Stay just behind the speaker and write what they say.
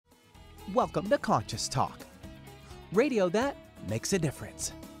Welcome to Conscious Talk, radio that makes a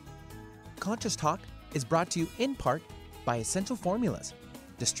difference. Conscious Talk is brought to you in part by Essential Formulas,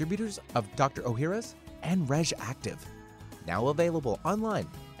 distributors of Dr. Ohhira's and Reg Active, now available online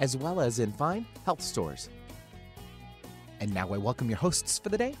as well as in fine health stores. And now I welcome your hosts for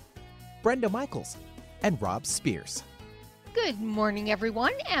the day, Brenda Michaels and Rob Spears. Good morning,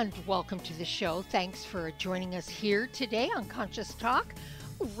 everyone, and welcome to the show. Thanks for joining us here today on Conscious Talk,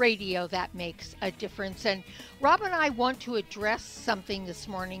 radio that makes a difference. And Rob and I want to address something this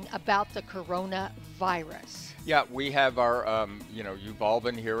morning about the coronavirus. Yeah, we have our, you've all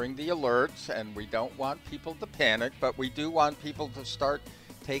been hearing the alerts, and we don't want people to panic, but we do want people to start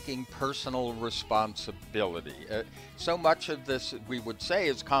taking personal responsibility. So much of this, we would say,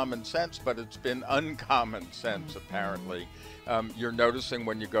 is common sense, but it's been uncommon sense, apparently. You're noticing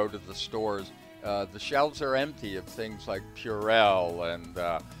when you go to the stores, the shelves are empty of things like Purell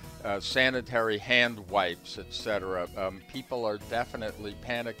and sanitary hand wipes, etc. People are definitely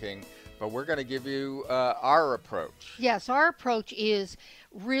panicking, but we're going to give you our approach. Yes, our approach is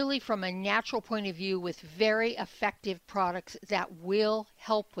really from a natural point of view with very effective products that will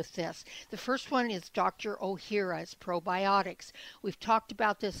help with this. The first one is Dr. Ohhira's probiotics. We've talked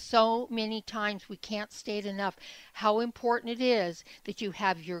about this so many times, we can't state enough how important it is that you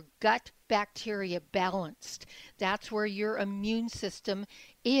have your gut bacteria balanced. That's where your immune system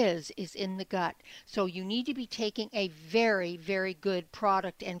is in the gut. So you need to be taking a very, very good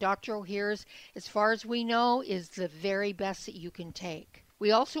product, and Dr. Ohhira's, as far as we know, is the very best that you can take. We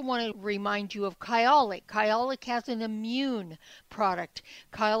also want to remind you of Kyolic. Kyolic has an immune product.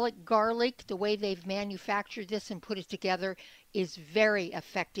 Kyolic garlic, the way they've manufactured this and put it together, is very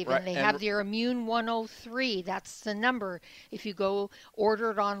effective. Right. And they have their Immune 103. That's the number if you go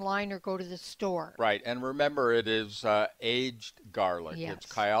order it online or go to the store. Right. And remember, it is aged garlic. Yes. It's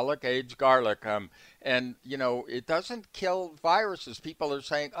Kyolic aged garlic. And, it doesn't kill viruses. People are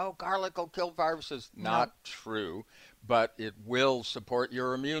saying, oh, garlic will kill viruses. Not true. But it will support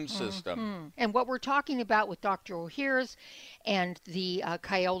your immune system. Mm-hmm. And what we're talking about with Dr. Ohhira's and the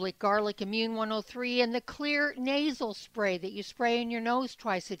Kyolic Garlic Immune 103 and the clear nasal spray that you spray in your nose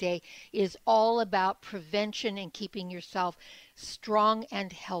twice a day is all about prevention and keeping yourself strong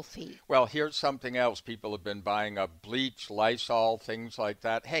and healthy. Well, here's something else. People have been buying up bleach, Lysol, things like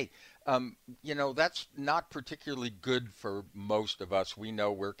that. Hey, that's not particularly good for most of us. We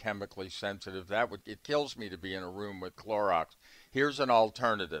know we're chemically sensitive. It kills me to be in a room with Clorox. Here's an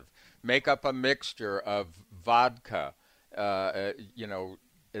alternative. Make up a mixture of vodka,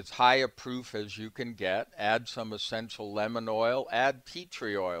 as high a proof as you can get. Add some essential lemon oil. Add tea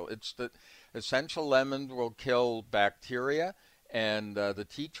tree oil. It's the essential lemon will kill bacteria, and the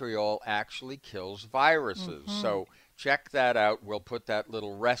tea tree oil actually kills viruses. Mm-hmm. So check that out. We'll put that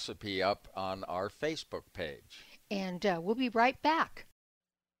little recipe up on our Facebook page. And we'll be right back.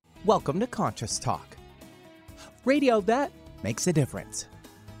 Welcome to Conscious Talk, radio that makes a difference.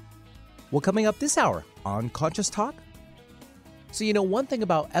 Well, coming up this hour on Conscious Talk. So one thing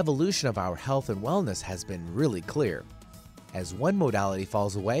about evolution of our health and wellness has been really clear. As one modality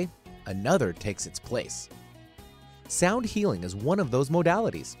falls away, another takes its place. Sound healing is one of those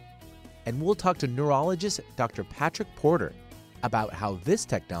modalities. And we'll talk to neurologist Dr. Patrick Porter about how this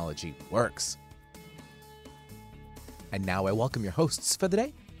technology works. And now I welcome your hosts for the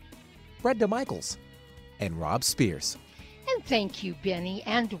day, Brenda Michaels and Rob Spears. And thank you, Benny,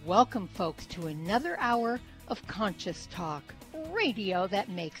 and welcome, folks, to another hour of Conscious Talk, radio that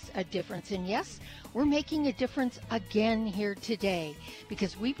makes a difference. And yes, we're making a difference again here today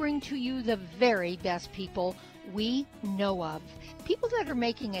because we bring to you the very best people we know of. People that are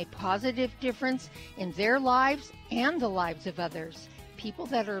making a positive difference in their lives and the lives of others. People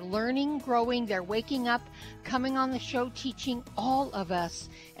that are learning, growing, they're waking up, coming on the show, teaching all of us.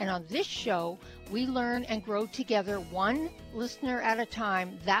 And on this show, we learn and grow together, one listener at a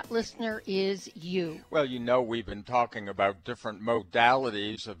time. That listener is you. Well, we've been talking about different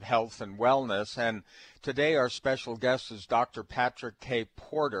modalities of health and wellness, and today our special guest is Dr. Patrick K.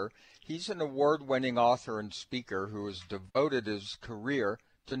 Porter. He's an award-winning author and speaker who has devoted his career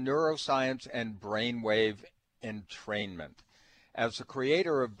to neuroscience and brainwave entrainment. As the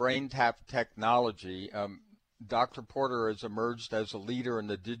creator of BrainTap technology, Dr. Porter has emerged as a leader in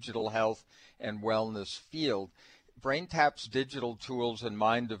the digital health and wellness field. BrainTap's digital tools and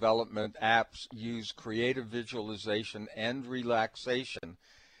mind development apps use creative visualization and relaxation,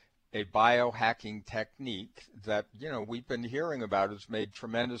 a biohacking technique that, we've been hearing about has made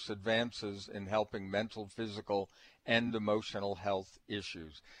tremendous advances in helping mental, physical, and emotional health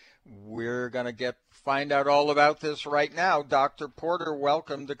issues. We're going to find out all about this right now. Dr. Porter,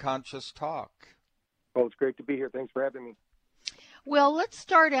 welcome to Conscious Talk. Well, it's great to be here. Thanks for having me. Well, let's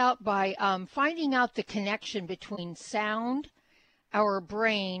start out by finding out the connection between sound, our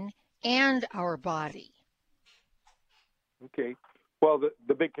brain, and our body. Okay. Well,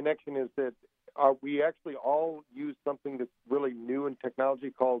 the big connection is that we actually all use something that's really new in technology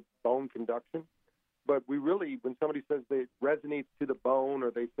called bone conduction. But we really, when somebody says that it resonates to the bone,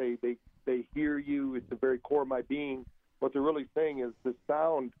 or they say they hear you, it's the very core of my being, what they're really saying is the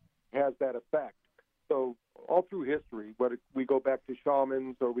sound has that effect. So all through history, whether we go back to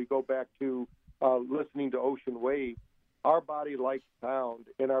shamans or we go back to listening to ocean waves, our body likes sound,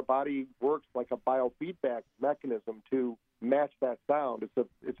 and our body works like a biofeedback mechanism to match that sound.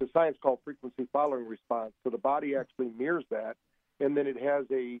 It's a science called frequency following response. So the body actually mirrors that, and then it has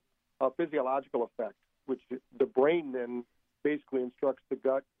a physiological effect, which the brain then basically instructs the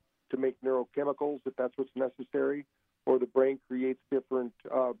gut to make neurochemicals if that's what's necessary, or the brain creates different,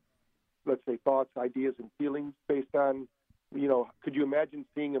 let's say, thoughts, ideas, and feelings based on, could you imagine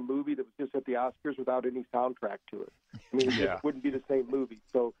seeing a movie that was just at the Oscars without any soundtrack to it? I mean, it wouldn't be the same movie.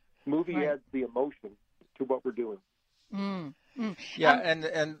 So movie adds the emotion to what we're doing. Yeah,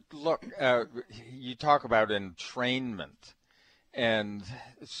 and look, you talk about entrainment. And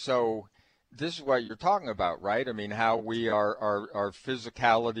so this is what you're talking about, right? I mean, how our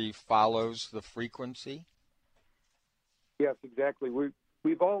physicality follows the frequency? Yes, exactly.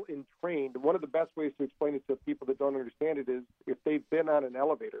 We've all entrained. One of the best ways to explain it to people that don't understand it is if they've been on an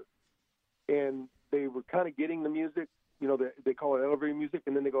elevator and they were kind of getting the music, they call it elevator music,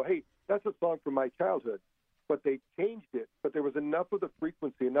 and then they go, hey, that's a song from my childhood. But they changed it. But there was enough of the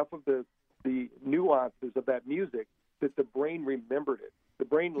frequency, enough of the nuances of that music that the brain remembered it. The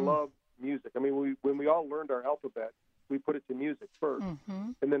brain loves music. I mean, when we all learned our alphabet, we put it to music first,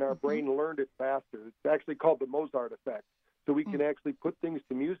 and then our brain learned it faster. It's actually called the Mozart effect. So we can actually put things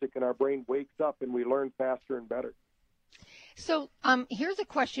to music, and our brain wakes up, and we learn faster and better. So here's a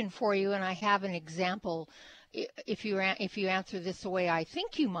question for you, and I have an example. If you answer this the way I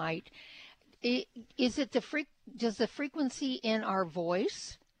think you might, does the frequency in our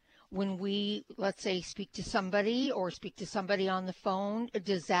voice, when we, let's say, speak to somebody or speak to somebody on the phone,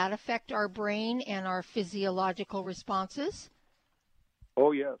 does that affect our brain and our physiological responses?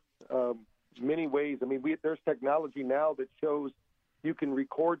 Oh, yes. Many ways. I mean, there's technology now that shows you can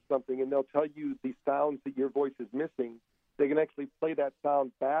record something and they'll tell you the sounds that your voice is missing. They can actually play that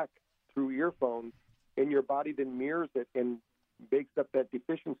sound back through earphones, and your body then mirrors it and bakes up that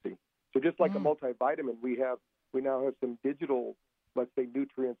deficiency. So just like a multivitamin, we now have some digital, let's say,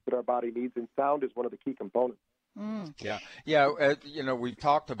 nutrients that our body needs, and sound is one of the key components. Yeah. We've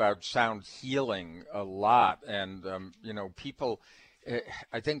talked about sound healing a lot, and people.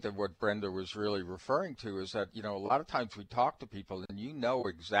 I think that what Brenda was really referring to is that a lot of times we talk to people and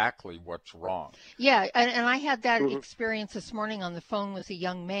exactly what's wrong. Yeah, and I had that experience this morning on the phone with a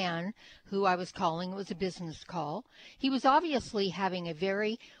young man who I was calling. It was a business call. He was obviously having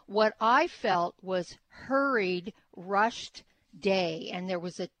what I felt was hurried, rushed day, and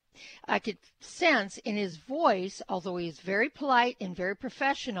I could sense in his voice, although he was very polite and very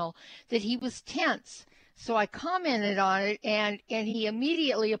professional, that he was tense. So I commented on it, and he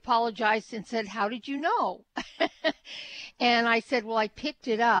immediately apologized and said, "How did you know?" And I said, "Well, I picked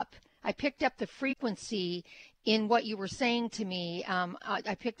it up. I picked up the frequency in what you were saying to me.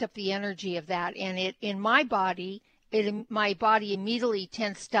 I picked up the energy of that, and my body immediately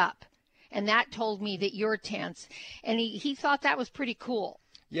tensed up, and that told me that you're tense." And he thought that was pretty cool.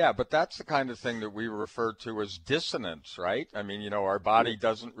 Yeah, but that's the kind of thing that we refer to as dissonance, right? I mean, our body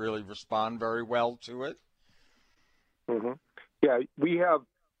doesn't really respond very well to it. Mm-hmm. Yeah, we have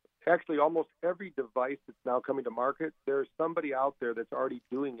actually almost every device that's now coming to market. There's somebody out there that's already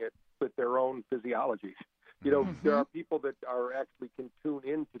doing it with their own physiology. There are people that actually can tune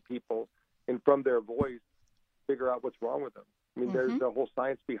into people and from their voice figure out what's wrong with them. I mean, there's a whole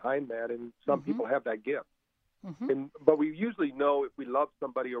science behind that, and some people have that gift. But we usually know if we love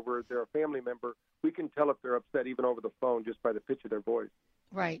somebody or they're a family member, we can tell if they're upset even over the phone just by the pitch of their voice.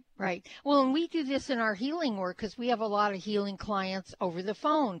 Right. Well, and we do this in our healing work because we have a lot of healing clients over the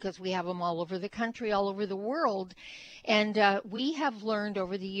phone because we have them all over the country, all over the world. And we have learned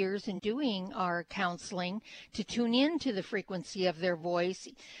over the years in doing our counseling to tune into the frequency of their voice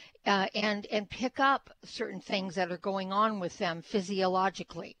and pick up certain things that are going on with them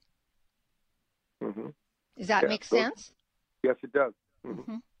physiologically. Does that make sense? Yes, it does.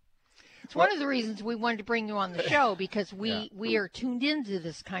 it's one of the reasons we wanted to bring you on the show, because we are tuned into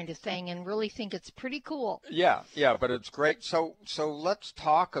this kind of thing and really think it's pretty cool. Yeah, but it's great. So let's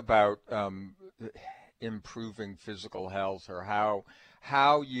talk about improving physical health, or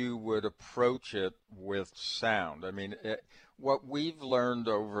how you would approach it with sound. I mean, what we've learned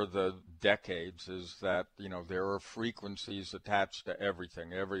over the decades is that, there are frequencies attached to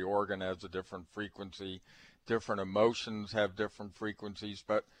everything. Every organ has a different frequency. Different emotions have different frequencies,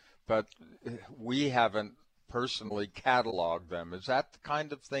 but we haven't personally cataloged them. Is that the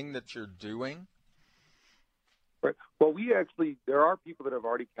kind of thing that you're doing? Right. Well, there are people that have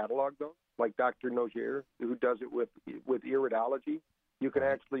already cataloged those, like Dr. Nogier, who does it with iridology. You can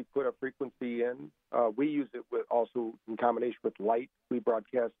actually put a frequency in. We use it also in combination with light. We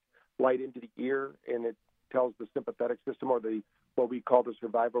broadcast light into the ear, and it tells the sympathetic system, or what we call the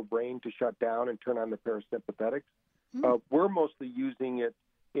survival brain, to shut down and turn on the parasympathetics. We're mostly using it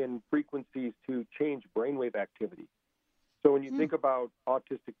in frequencies to change brainwave activity. So when you think about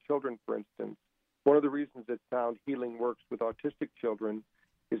autistic children, for instance, one of the reasons that sound healing works with autistic children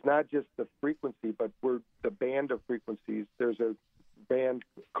is not just the frequency, but the band of frequencies. There's a band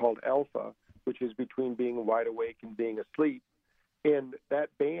called alpha, which is between being wide awake and being asleep. And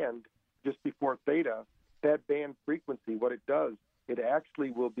that band, just before theta, that band frequency, what it does, it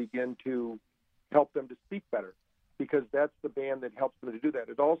actually will begin to help them to speak better, because that's the band that helps them to do that.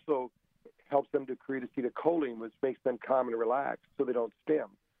 It also helps them to create acetylcholine, which makes them calm and relaxed so they don't stim.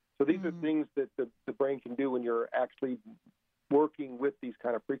 So these are things that the brain can do when you're actually working with these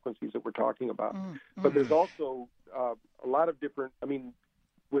kind of frequencies that we're talking about. But there's also a lot of different,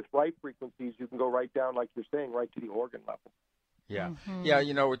 with right frequencies, you can go right down, like you're saying, right to the organ level. Yeah. Yeah,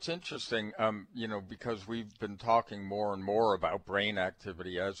 it's interesting, because we've been talking more and more about brain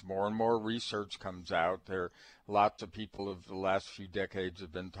activity as more and more research comes out. There are lots of people of the last few decades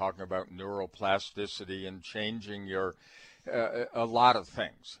have been talking about neuroplasticity and changing your a lot of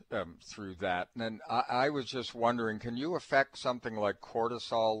things through that. And I was just wondering, can you affect something like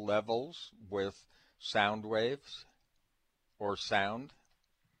cortisol levels with sound waves or sound?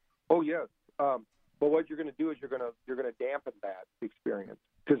 Oh, yes. But what you're going to do is you're going to dampen that experience,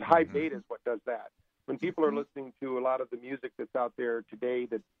 because high beta is what does that. When people are listening to a lot of the music that's out there today,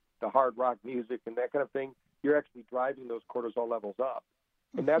 the hard rock music and that kind of thing, you're actually driving those cortisol levels up.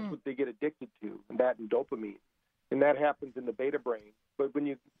 And that's what they get addicted to, and that and dopamine. And that happens in the beta brain. But when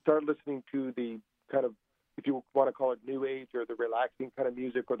you start listening to the kind of, if you want to call it new age or the relaxing kind of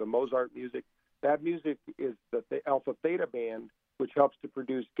music or the Mozart music, that music is the alpha theta band, which helps to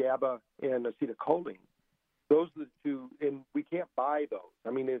produce GABA and acetylcholine. Those are the two, and we can't buy those.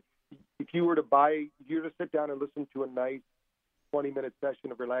 If you were to sit down and listen to a nice 20-minute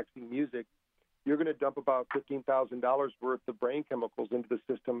session of relaxing music, you're going to dump about $15,000 worth of brain chemicals into the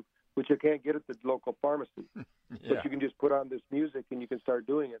system, which you can't get at the local pharmacy. But you can just put on this music and you can start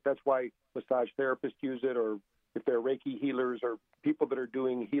doing it. That's why massage therapists use it, or if they're Reiki healers or people that are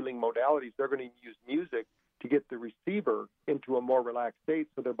doing healing modalities, they're going to use music to get the receiver into a more relaxed state,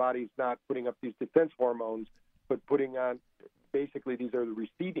 so their body's not putting up these defense hormones, but putting on, basically these are the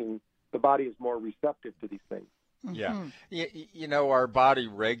receiving, the body is more receptive to these things. Yeah. Our body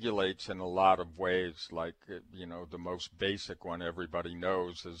regulates in a lot of ways, like, the most basic one everybody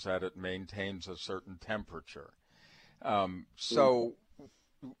knows is that it maintains a certain temperature. So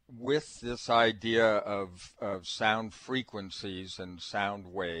with this idea of sound frequencies and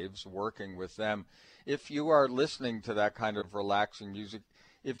sound waves, working with them, if you are listening to that kind of relaxing music,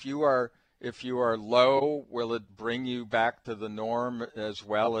 if you are low, will it bring you back to the norm as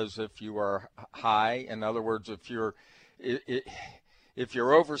well as if you are high? In other words, if you're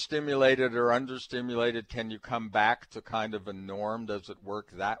overstimulated or understimulated, can you come back to kind of a norm? Does it work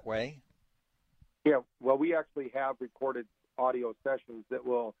that way? Yeah, well, we actually have recorded audio sessions that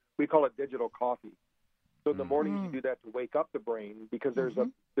we call it digital coffee. So in the morning you do that to wake up the brain, because there's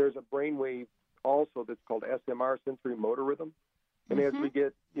a brain wave also that's called SMR, sensory motor rhythm. And as we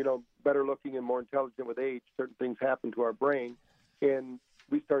get, better looking and more intelligent with age, certain things happen to our brain, and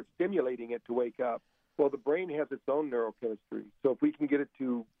we start stimulating it to wake up. Well, the brain has its own neurochemistry. So if we can get it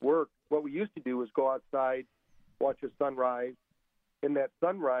to work, what we used to do is go outside, watch a sunrise, and that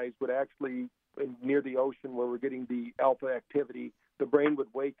sunrise would actually, near the ocean where we're getting the alpha activity, the brain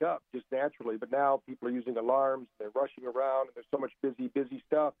would wake up just naturally. But now people are using alarms, they're rushing around, and there's so much busy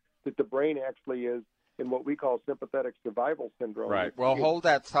stuff that the brain actually is in what we call sympathetic survival syndrome. Right. Well, hold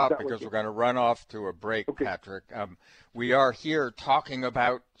that thought, because we're going to run off to a break, okay. Patrick. We are here talking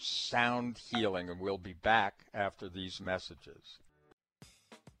about sound healing, and we'll be back after these messages.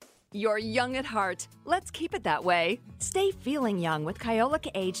 You're young at heart. Let's keep it that way. Stay feeling young with Kyolic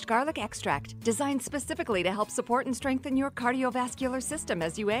Aged Garlic Extract, designed specifically to help support and strengthen your cardiovascular system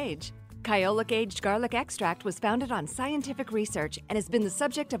as you age. Kyolic Aged Garlic Extract was founded on scientific research and has been the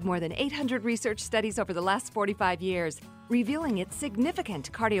subject of more than 800 research studies over the last 45 years, revealing its significant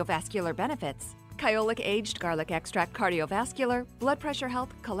cardiovascular benefits. Kyolic Aged Garlic Extract cardiovascular, blood pressure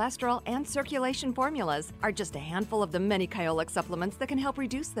health, cholesterol, and circulation formulas are just a handful of the many Kyolic supplements that can help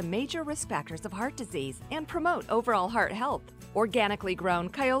reduce the major risk factors of heart disease and promote overall heart health. Organically grown,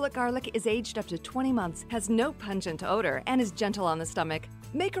 Kyolic garlic is aged up to 20 months, has no pungent odor, and is gentle on the stomach.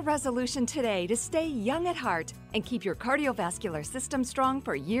 Make a resolution today to stay young at heart and keep your cardiovascular system strong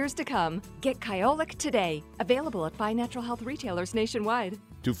for years to come. Get Kyolic today. Available at fine natural health retailers nationwide.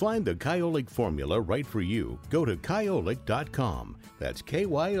 To find the Kyolic formula right for you, go to Kyolic.com. That's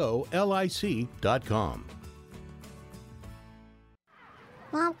KYOLIC.com.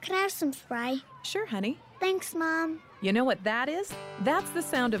 Mom, can I have some spray? Sure, honey. Thanks, Mom. You know what that is? That's the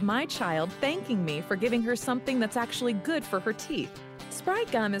sound of my child thanking me for giving her something that's actually good for her teeth. Spry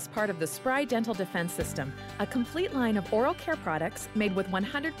Gum is part of the Spry Dental Defense System, a complete line of oral care products made with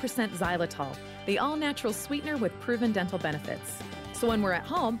 100% xylitol, the all-natural sweetener with proven dental benefits. So when we're at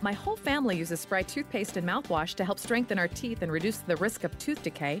home, my whole family uses Spry toothpaste and mouthwash to help strengthen our teeth and reduce the risk of tooth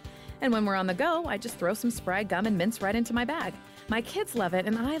decay. And when we're on the go, I just throw some Spry Gum and mints right into my bag. My kids love it,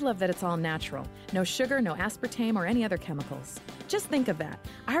 and I love that it's all natural. No sugar, no aspartame, or any other chemicals. Just think of that.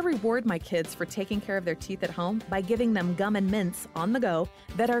 I reward my kids for taking care of their teeth at home by giving them gum and mints on the go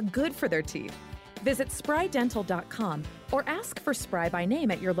that are good for their teeth. Visit sprydental.com or ask for Spry by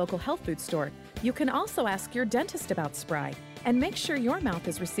name at your local health food store. You can also ask your dentist about Spry and make sure your mouth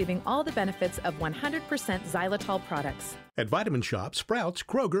is receiving all the benefits of 100% xylitol products. At Vitamin Shoppe, Sprouts,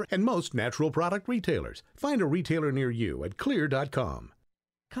 Kroger, and most natural product retailers. Find a retailer near you at clear.com.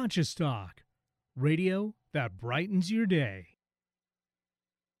 Conscious Talk, radio that brightens your day.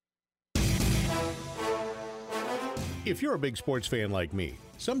 If you're a big sports fan like me,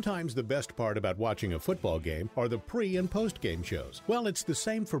 sometimes the best part about watching a football game are the pre- and post-game shows. Well, it's the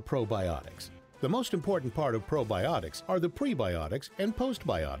same for probiotics. The most important part of probiotics are the prebiotics and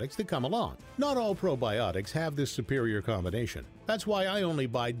postbiotics that come along. Not all probiotics have this superior combination. That's why I only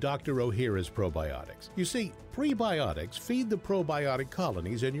buy Dr. Ohhira's probiotics. You see, prebiotics feed the probiotic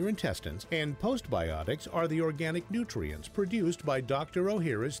colonies in your intestines, and postbiotics are the organic nutrients produced by Dr.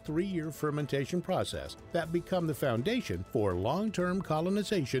 Ohhira's 3-year fermentation process that become the foundation for long-term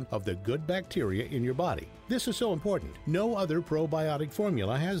colonization of the good bacteria in your body. This is so important. No other probiotic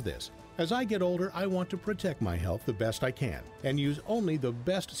formula has this. As I get older, I want to protect my health the best I can and use only the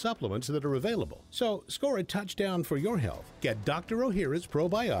best supplements that are available. So score a touchdown for your health. Get Dr. Ohhira's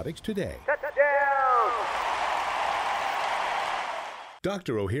probiotics today. Touchdown!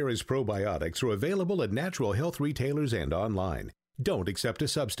 Dr. Ohhira's probiotics are available at natural health retailers and online. Don't accept a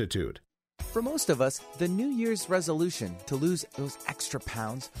substitute. For most of us, the New Year's resolution to lose those extra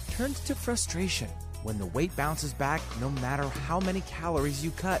pounds turns to frustration when the weight bounces back no matter how many calories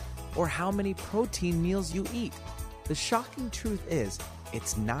you cut or how many protein meals you eat. The shocking truth is,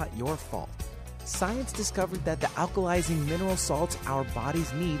 it's not your fault. Science discovered that the alkalizing mineral salts our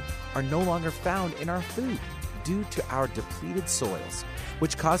bodies need are no longer found in our food due to our depleted soils,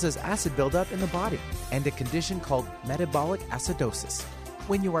 which causes acid buildup in the body and a condition called metabolic acidosis.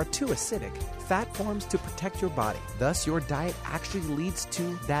 When you are too acidic, fat forms to protect your body. Thus, your diet actually leads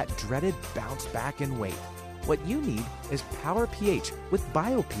to that dreaded bounce back in weight. What you need is Power pH with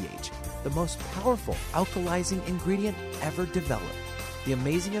BioPH, the most powerful alkalizing ingredient ever developed. The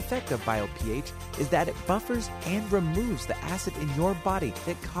amazing effect of BioPH is that it buffers and removes the acid in your body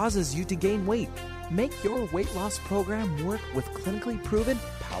that causes you to gain weight. Make your weight loss program work with clinically proven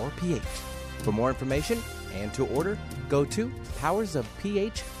Power pH. For more information and to order, go to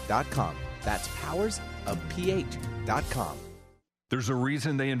powersofph.com. That's powersofph.com. There's a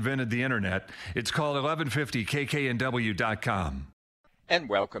reason they invented the internet. It's called 1150kknw.com. And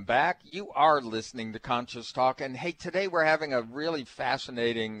welcome back. You are listening to Conscious Talk. And hey, today we're having a really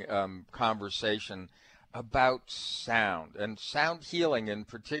fascinating conversation about sound and sound healing in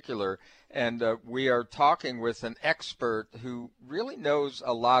particular. And we are talking with an expert who really knows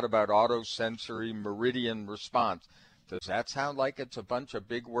a lot about autosensory meridian response. Does that sound like it's a bunch of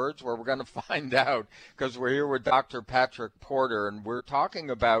big words? Well, we're going to find out because we're here with Dr. Patrick Porter, and we're talking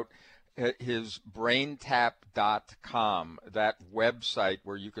about his BrainTap.com, that website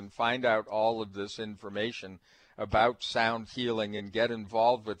where you can find out all of this information about sound healing and get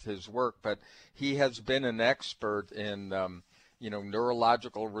involved with his work. But he has been an expert in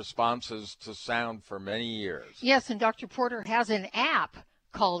neurological responses to sound for many years. Yes, and Dr. Porter has an app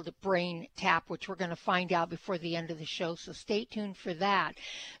called Brain Tap, which we're going to find out before the end of the show. So stay tuned for that.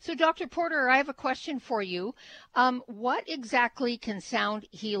 So Dr. Porter, I have a question for you. What exactly can sound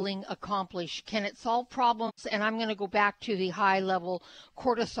healing accomplish? Can it solve problems? And I'm going to go back to the high level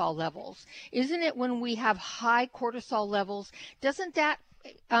cortisol levels. Isn't it when we have high cortisol levels, doesn't that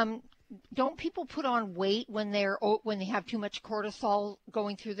don't people put on weight when they have too much cortisol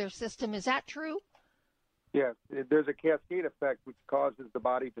going through their system? Is that true? Yes, there's a cascade effect which causes the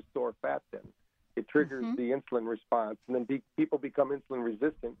body to store fat then. It triggers the insulin response, and then people become insulin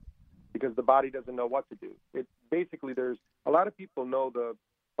resistant because the body doesn't know what to do. Basically, there's a lot of people know the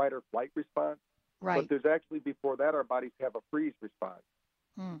fight or flight response, but there's actually, before that, our bodies have a freeze response.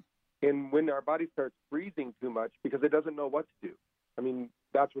 And when our body starts freezing too much because it doesn't know what to do, I mean,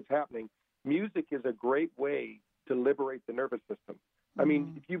 that's what's happening. Music is a great way to liberate the nervous system. I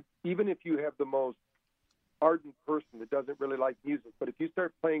mean, even if you have the most ardent person that doesn't really like music, but if you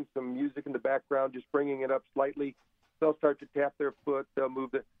start playing some music in the background, just bringing it up slightly, they'll start to tap their foot, they'll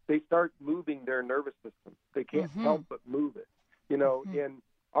move they start moving their nervous system. They can't help but move it, you know, and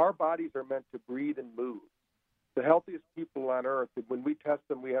our bodies are meant to breathe and move. The healthiest people on earth, when we test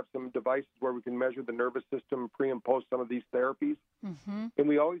them, we have some devices where we can measure the nervous system pre and post some of these therapies. And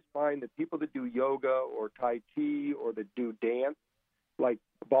we always find that people that do yoga or Tai Chi or that do dance, like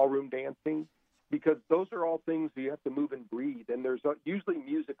ballroom dancing, because those are all things that you have to move and breathe, and there's usually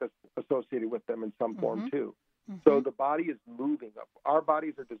music associated with them in some form too. So the body is moving. Our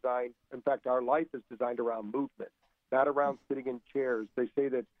bodies are designed, in fact, our life is designed around movement, not around sitting in chairs. They say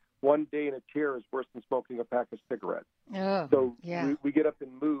that one day in a chair is worse than smoking a pack of cigarettes. So we get up and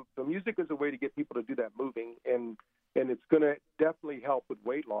move. So music is a way to get people to do that moving, and it's going to definitely help with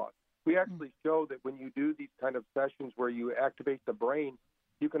weight loss. We actually show that when you do these kind of sessions where you activate the brain,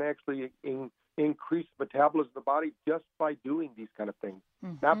 you can actually increase metabolism of the body just by doing these kind of things,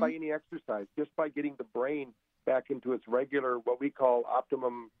 not by any exercise, just by getting the brain back into its regular, what we call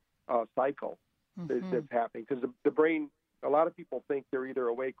optimum cycle that's happening. Because the brain, a lot of people think they're either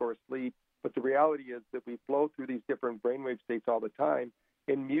awake or asleep, but the reality is that we flow through these different brainwave states all the time,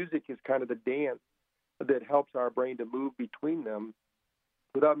 and music is kind of the dance that helps our brain to move between them.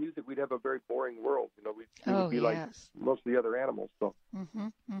 Without music, we'd have a very boring world. You know, we would be like most of the other animals. So,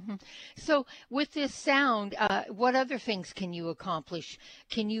 So with this sound, what other things can you accomplish?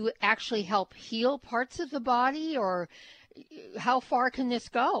 Can you actually help heal parts of the body, or how far can this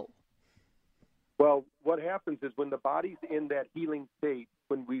go? Well, what happens is when the body's in that healing state,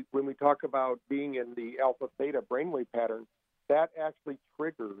 when we talk about being in the alpha theta brainwave pattern, that actually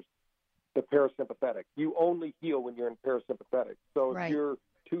triggers the parasympathetic. You only heal when you're in parasympathetic. So if you're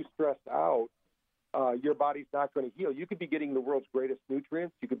too stressed out, your body's not going to heal. You could be getting the world's greatest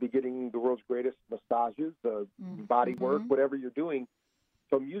nutrients. You could be getting the world's greatest massages, body work, whatever you're doing.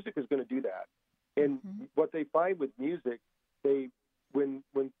 So music is going to do that. And what they find with music, when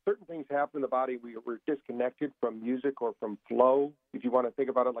certain things happen in the body, we're disconnected from music or from flow, if you want to think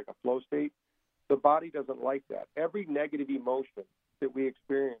about it like a flow state, the body doesn't like that. Every negative emotion that we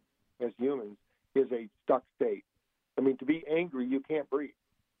experience as humans is a stuck state. I mean, to be angry, you can't breathe.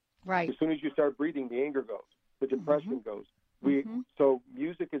 As soon as you start breathing, the anger goes, the depression goes. So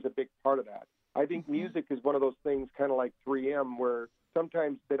music is a big part of that. I think music is one of those things kind of like 3M, where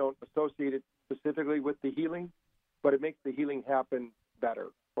sometimes they don't associate it specifically with the healing, but it makes the healing happen better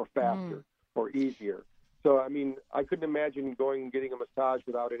or faster or easier. So, I mean, I couldn't imagine going and getting a massage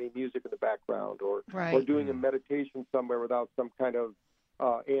without any music in the background, or doing a meditation somewhere without some kind of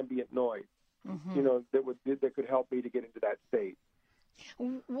ambient noise, you know, that could help me to get into that state.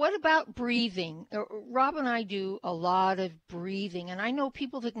 What about breathing? Rob and I do a lot of breathing, and I know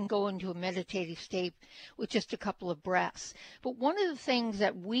people that can go into a meditative state with just a couple of breaths. But one of the things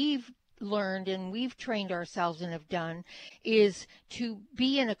that we've learned and we've trained ourselves and have done is to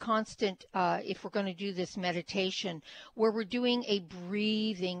be in a constant, if we're going to do this meditation, where we're doing a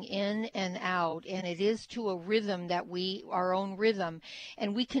breathing in and out, and it is to a rhythm that our own rhythm,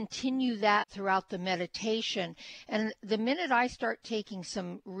 and we continue that throughout the meditation. And the minute I start taking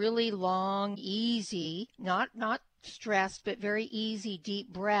some really long, easy, not stressed, but very easy,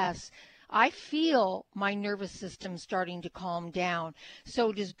 deep breaths, I feel my nervous system starting to calm down.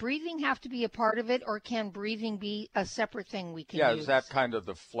 So does breathing have to be a part of it, or can breathing be a separate thing we can use? Is that kind of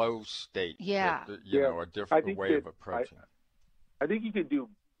the flow state? You know, a different way of approaching it. I think you could do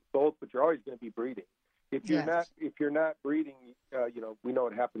both, but you're always going to be breathing. If you're not breathing, you know, we know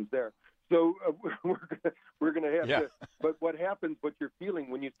what happens there. So we're going to have to. But what happens, what you're feeling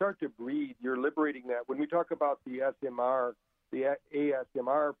when you start to breathe, you're liberating that. When we talk about the SMR, the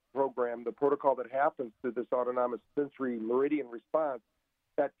ASMR program, the protocol that happens to this autonomic sensory meridian response,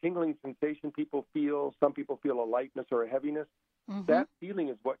 that tingling sensation people feel, some people feel a lightness or a heaviness. That feeling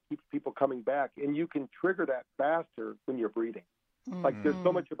is what keeps people coming back, and you can trigger that faster when you're breathing. Like there's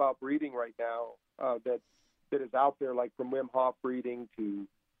so much about breathing right now that is out there, like from Wim Hof breathing to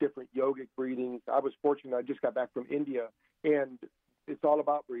different yogic breathings. I was fortunate; I just got back from India, and it's all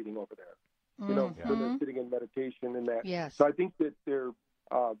about breathing over there. You know, when they're sitting in meditation and that. Yes. So I think that their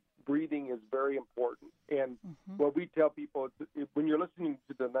breathing is very important. And what we tell people is when you're listening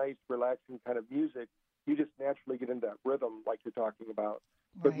to the nice, relaxing kind of music, you just naturally get into that rhythm like you're talking about.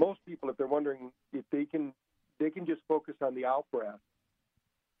 But most people, if they're wondering if they can just focus on the out breath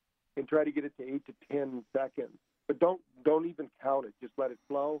and try to get it to 8 to 10 seconds. But don't even count it. Just let it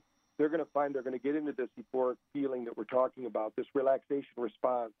flow. They're going to find they're going to get into this euphoric feeling that we're talking about, this relaxation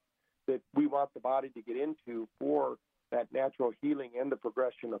response that we want the body to get into for that natural healing and the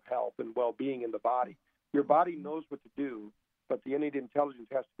progression of health and well-being in the body. Your body knows what to do, but the innate intelligence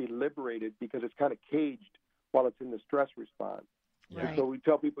has to be liberated because it's kind of caged while it's in the stress response. Right. And so we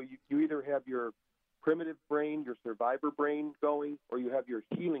tell people you either have your primitive brain, your survivor brain going, or you have your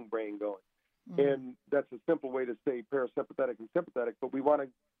healing brain going. And that's a simple way to say parasympathetic and sympathetic, but we want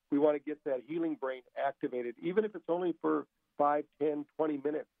to get that healing brain activated, even if it's only for 5, 10, 20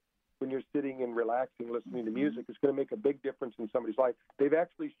 minutes. When you're sitting and relaxing, listening to music, it's going to make a big difference in somebody's life. They've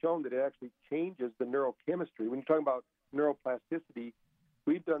actually shown that it actually changes the neurochemistry. When you're talking about neuroplasticity,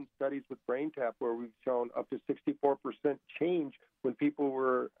 we've done studies with BrainTap where we've shown up to 64% change when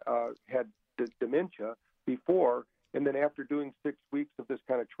people had dementia before, and then after doing 6 weeks of this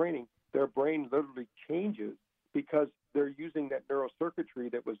kind of training, their brain literally changes because they're using that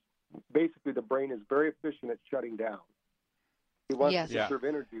neurocircuitry that was basically the brain is very efficient at shutting down. It wants to conserve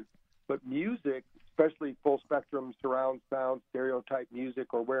energy. But music, especially full spectrum surround sound, stereotype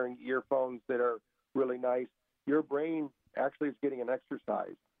music, or wearing earphones that are really nice, your brain actually is getting an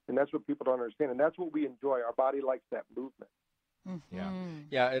exercise. And that's what people don't understand. And that's what we enjoy. Our body likes that movement.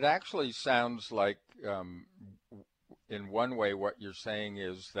 Yeah, it actually sounds like, in one way, what you're saying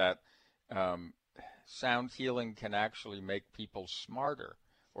is that sound healing can actually make people smarter.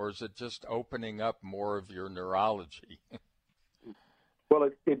 Or is it just opening up more of your neurology? Well,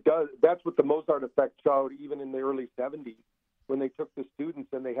 it does. That's what the Mozart effect showed even in the early 70s when they took the students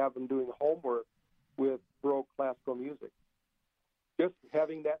and they have them doing homework with Baroque classical music. Just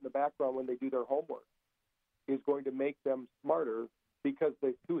having that in the background when they do their homework is going to make them smarter because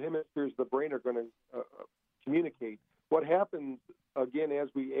the two hemispheres of the brain are going to communicate. What happens, again, as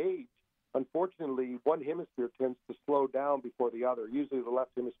we age, unfortunately, one hemisphere tends to slow down before the other, usually the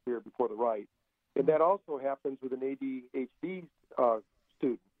left hemisphere before the right. And that also happens with an ADHD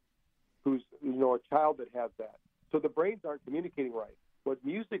student who's, a child that has that. So the brains aren't communicating right. What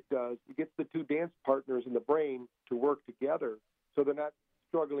music does, it gets the two dance partners in the brain to work together so they're not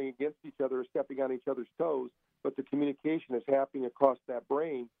struggling against each other or stepping on each other's toes, but the communication is happening across that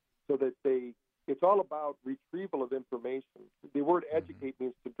brain so that it's all about retrieval of information. The word educate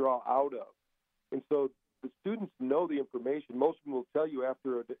means to draw out of. And so the students know the information. Most of them will tell you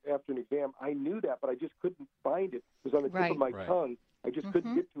after an exam, I knew that, but I just couldn't find it. It was on the tip of my tongue. I just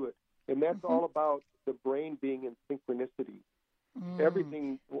couldn't get to it. And that's all about the brain being in synchronicity.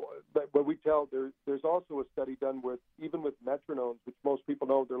 Everything, what we tell, there's also a study done with metronomes, which most people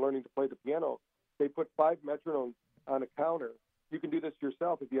know they're learning to play the piano. They put 5 metronomes on a counter. You can do this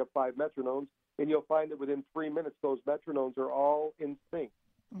yourself if you have 5 metronomes, and you'll find that within 3 minutes, those metronomes are all in sync.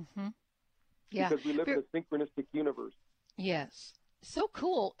 Yeah. Because we live in a synchronistic universe. Yes. So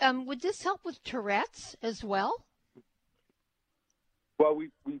cool. Would this help with Tourette's as well? Well,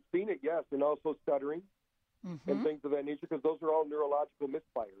 we've seen it, yes, and also stuttering and things of that nature, because those are all neurological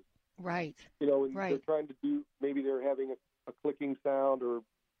misfires. Right. And they're trying to do, maybe they're having a clicking sound, or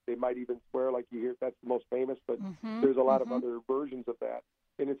they might even swear like you hear. That's the most famous, but there's a lot of other versions of that.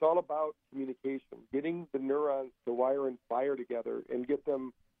 And it's all about communication, getting the neurons to wire and fire together and get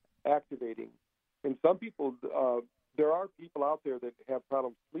them activating. And some people, there are people out there that have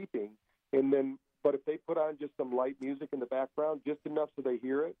problems sleeping, but if they put on just some light music in the background, just enough so they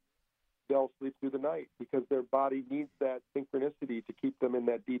hear it, they'll sleep through the night because their body needs that synchronicity to keep them in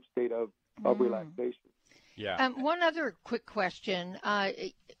that deep state of relaxation. Yeah. One other quick question.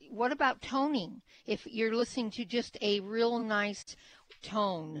 What about toning? If you're listening to just a real nice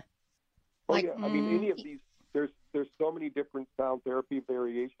tone. I mean, any of these, there's so many different sound therapy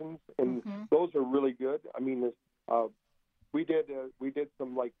variations, and those are really good. I mean, we did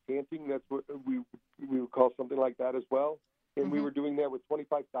some like chanting. That's what we would call something like that as well. And we were doing that with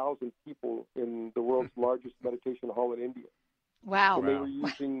 25,000 people in the world's largest meditation hall in India. Wow! And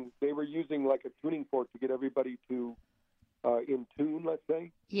they were using like a tuning fork to get everybody to in tune, let's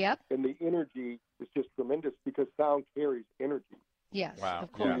say. Yep. And the energy is just tremendous because sound carries energy. Yes, wow.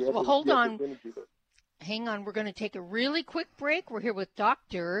 of course. Yeah. Well, hold on. Hang on. We're going to take a really quick break. We're here with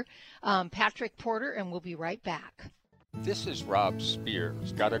Dr. Patrick Porter, and we'll be right back. This is Rob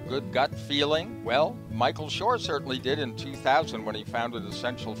Spears. Got a good gut feeling? Well, Michael Shore certainly did in 2000 when he founded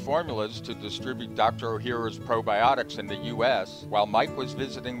Essential Formulas to distribute Dr. Ohhira's probiotics in the U.S. While Mike was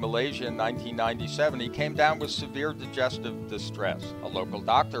visiting Malaysia in 1997, he came down with severe digestive distress. A local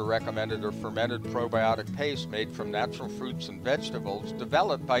doctor recommended a fermented probiotic paste made from natural fruits and vegetables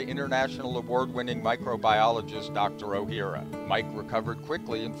developed by international award-winning microbiologist Dr. Ohhira. Mike recovered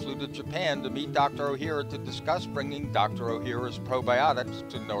quickly and flew to Japan to meet Dr. Ohhira to discuss bringing Dr. Ohhira's probiotics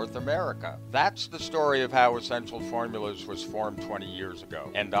to North America. That's the story of how Essential Formulas was formed 20 years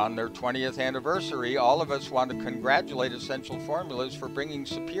ago. And on their 20th anniversary, all of us want to congratulate Essential Formulas for bringing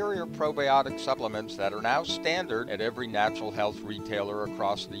superior probiotic supplements that are now standard at every natural health retailer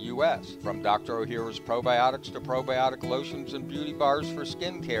across the U.S. From Dr. Ohhira's probiotics to probiotic lotions and beauty bars for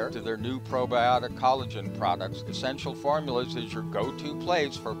skincare to their new probiotic collagen products, Essential Formulas is your go-to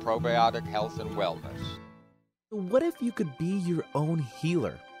place for probiotic health and wellness. What if you could be your own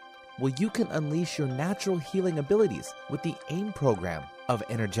healer? Well, you can unleash your natural healing abilities with the AIM program of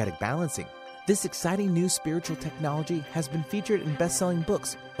energetic balancing. This exciting new spiritual technology has been featured in best-selling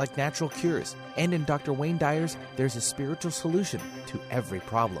books like Natural Cures, and in Dr. Wayne Dyer's There's a Spiritual Solution to Every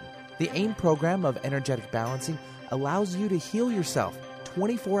Problem. The AIM program of energetic balancing allows you to heal yourself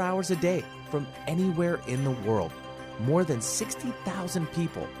 24 hours a day from anywhere in the world. More than 60,000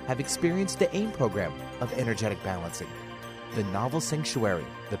 people have experienced the AIM program of energetic balancing. The novel Sanctuary,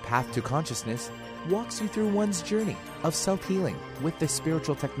 The Path to Consciousness, walks you through one's journey of self-healing with this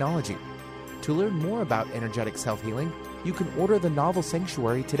spiritual technology. To learn more about energetic self-healing, you can order the novel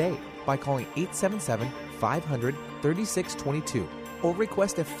Sanctuary today by calling 877-500-3622 or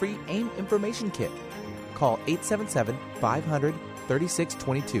request a free AIM information kit. Call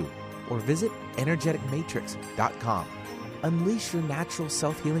 877-500-3622 or visit energeticmatrix.com. Unleash your natural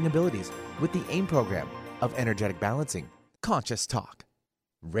self-healing abilities with the AIM program of energetic balancing. Conscious Talk,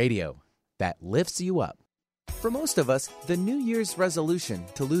 radio that lifts you up. For most of us, the New Year's resolution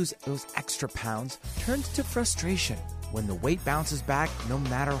to lose those extra pounds turns to frustration when the weight bounces back no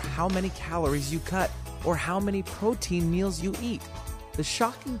matter how many calories you cut or how many protein meals you eat. The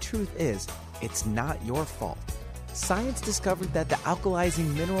shocking truth is, it's not your fault. Science discovered that the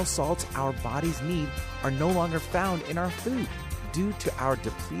alkalizing mineral salts our bodies need are no longer found in our food due to our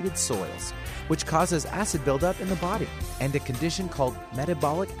depleted soils, which causes acid buildup in the body and a condition called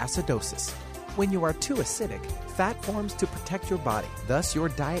metabolic acidosis. When you are too acidic, fat forms to protect your body. Thus, your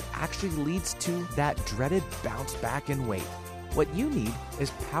diet actually leads to that dreaded bounce back in weight. What you need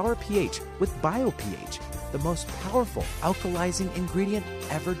is Power pH with BioPH, the most powerful alkalizing ingredient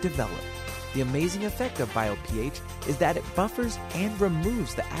ever developed. The amazing effect of BioPH is that it buffers and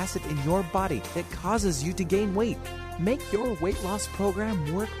removes the acid in your body that causes you to gain weight. Make your weight loss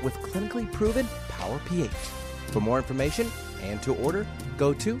program work with clinically proven Power pH. For more information and to order,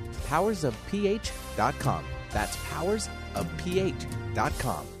 go to powersofph.com. That's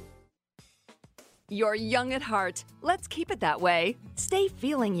powersofph.com. You're young at heart. Let's keep it that way. Stay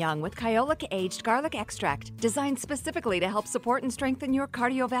feeling young with Kyolic Aged Garlic Extract, designed specifically to help support and strengthen your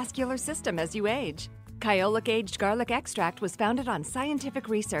cardiovascular system as you age. Kyolic Aged Garlic Extract was founded on scientific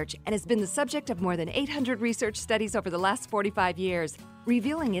research and has been the subject of more than 800 research studies over the last 45 years,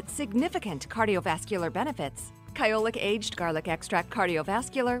 revealing its significant cardiovascular benefits. Kyolic Aged Garlic Extract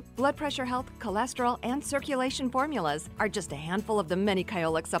cardiovascular, blood pressure health, cholesterol, and circulation formulas are just a handful of the many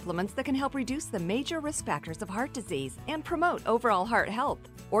Kyolic supplements that can help reduce the major risk factors of heart disease and promote overall heart health.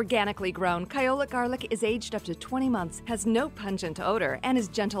 Organically grown, Kyolic garlic is aged up to 20 months, has no pungent odor, and is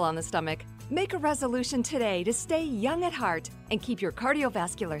gentle on the stomach. Make a resolution today to stay young at heart and keep your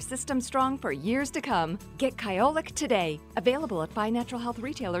cardiovascular system strong for years to come. Get Kyolic today, available at fine natural health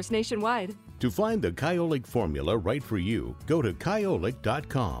retailers nationwide. To find the Kyolic formula right for you, go to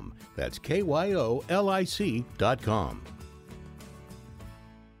kyolic.com. That's KYOLIC.com.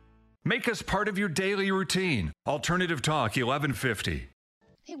 Make us part of your daily routine. Alternative Talk 1150.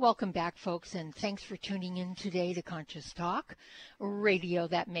 Hey, welcome back, folks, and thanks for tuning in today to Conscious Talk, radio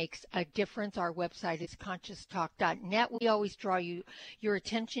that makes a difference. Our website is conscioustalk.net. We always draw your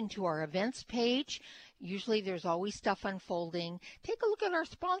attention to our events page. Usually there's always stuff unfolding. Take a look at our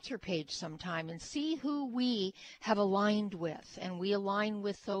sponsor page sometime and see who we have aligned with. And we align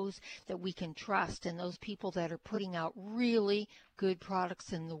with those that we can trust and those people that are putting out really good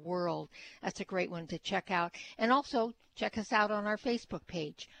products in the world. That's a great one to check out. And also, check us out on our Facebook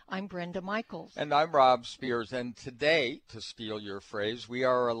page. I'm Brenda Michaels. And I'm Rob Spears. And today, to steal your phrase, we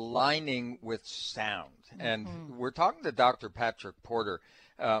are aligning with sound. And we're talking to Dr. Patrick Porter.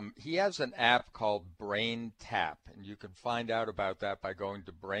 He has an app called Brain Tap, and you can find out about that by going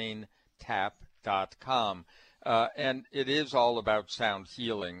to braintap.com. And it is all about sound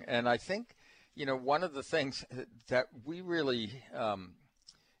healing. And I think, one of the things that we really,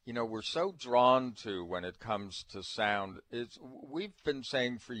 we're so drawn to when it comes to sound is we've been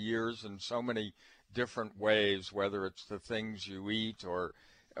saying for years in so many different ways, whether it's the things you eat or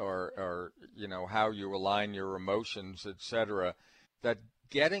how you align your emotions, etc., that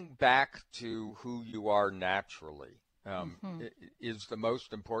getting back to who you are naturally is the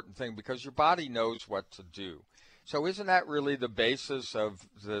most important thing, because your body knows what to do. So isn't that really the basis of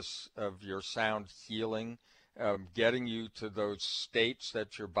your sound healing, getting you to those states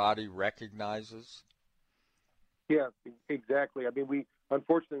that your body recognizes? Yeah, exactly. I mean,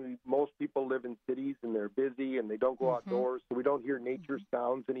 unfortunately, most people live in cities and they're busy and they don't go outdoors, so we don't hear nature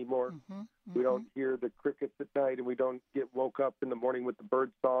sounds anymore. We don't hear the crickets at night, and we don't get woke up in the morning with the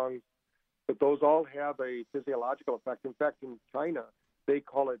bird songs. But those all have a physiological effect. In fact, in China, they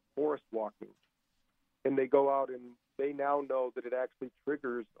call it forest walking. And they go out and they now know that it actually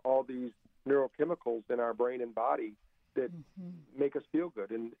triggers all these neurochemicals in our brain and body that make us feel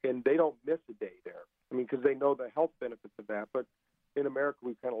good. And they don't miss a day there. I mean, because they know the health benefits of that. But in America,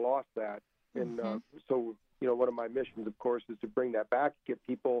 we've kind of lost that. And so, one of my missions, of course, is to bring that back, get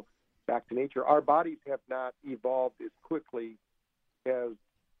people back to nature. Our bodies have not evolved as quickly as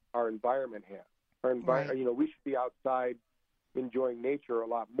our environment has. Our environment, we should be outside enjoying nature a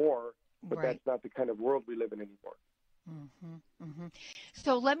lot more, but that's not the kind of world we live in anymore.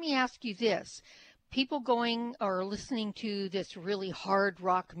 So let me ask you this. People going or listening to this really hard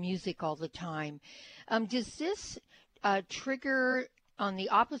rock music all the time, does this trigger on the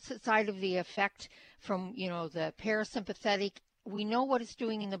opposite side of the effect from, the parasympathetic? We know what it's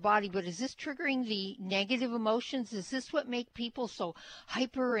doing in the body, but is this triggering the negative emotions? Is this what make people so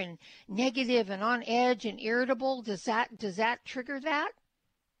hyper and negative and on edge and irritable? Does that trigger that?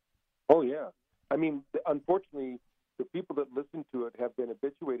 Oh, yeah. I mean, unfortunately, the people that listen to it have been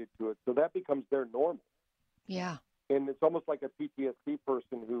habituated to it, so that becomes their normal. Yeah. And it's almost like a PTSD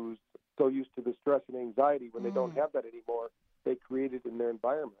person who's so used to the stress and anxiety. When they don't have that anymore, they create it in their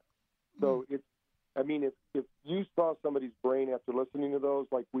environment. So if you saw somebody's brain after listening to those,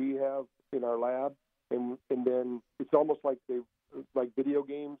 like we have in our lab, and then it's almost like video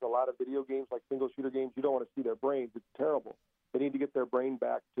games, a lot of video games, like single shooter games, you don't want to see their brains. It's terrible. They need to get their brain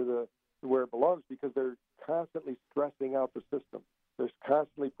back to where it belongs, because they're constantly stressing out the system. They're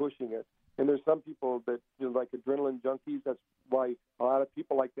constantly pushing it. And there's some people that, like adrenaline junkies, that's why a lot of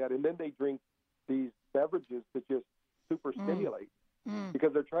people like that. And then they drink these beverages that just super stimulate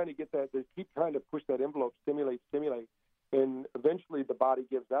because they're trying to get that, they keep trying to push that envelope, stimulate. And eventually the body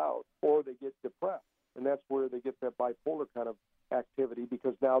gives out, or they get depressed. And that's where they get that bipolar kind of activity,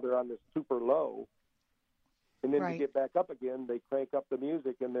 because now they're on this super low. And then to get back up again, they crank up the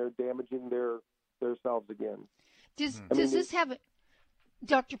music and they're damaging their selves again. Does this have,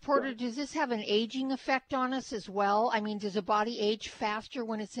 Dr. Porter, does this have an aging effect on us as well? I mean, does a body age faster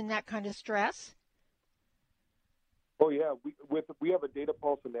when it's in that kind of stress? Oh, yeah. We have a data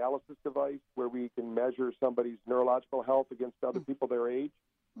pulse analysis device where we can measure somebody's neurological health against other people their age.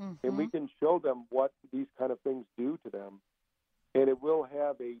 And we can show them what these kind of things do to them. And it will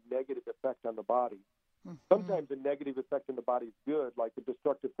have a negative effect on the body. Sometimes a negative effect in the body is good, like a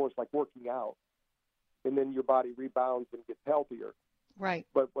destructive force, like working out. And then your body rebounds and gets healthier. Right.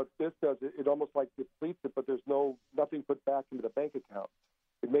 But what this does, it almost like depletes it, but there's nothing put back into the bank account.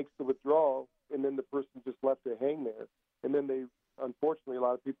 It makes the withdrawal, and then the person's just left to hang there. And then unfortunately, a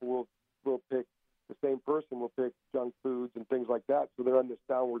lot of people will pick, the same person will pick junk foods and things like that, so they're on this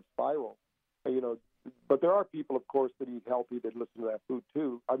downward spiral. But there are people, of course, that eat healthy that listen to that food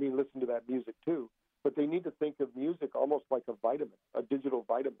too. Listen to that music too. But they need to think of music almost like a vitamin, a digital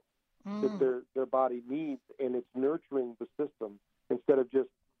vitamin that their body needs, and it's nurturing the system instead of just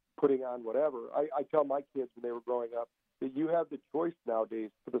putting on whatever. I tell my kids when they were growing up that you have the choice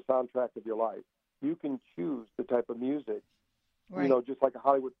nowadays for the soundtrack of your life. You can choose the type of music, just like a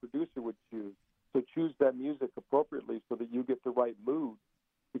Hollywood producer would choose. So choose that music appropriately so that you get the right mood,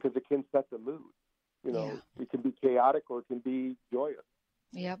 because it can set the mood. It can be chaotic or it can be joyous.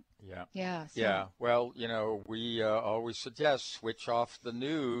 Yep. Yeah. Yeah. So. Yeah. Well, we always suggest switch off the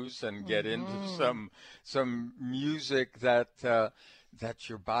news and get into some music that that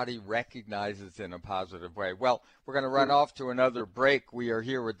your body recognizes in a positive way. Well, we're going to run off to another break. We are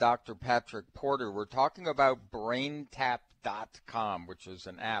here with Dr. Patrick Porter. We're talking about BrainTap.com, which is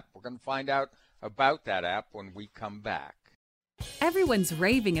an app. We're going to find out about that app when we come back. Everyone's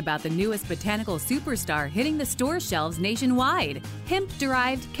raving about the newest botanical superstar hitting the store shelves nationwide.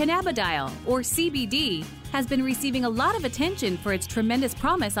 Hemp-derived cannabidiol, or CBD, has been receiving a lot of attention for its tremendous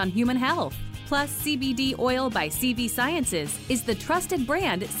promise on human health. Plus, CBD Oil by CV Sciences is the trusted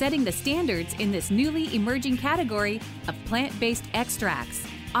brand setting the standards in this newly emerging category of plant-based extracts,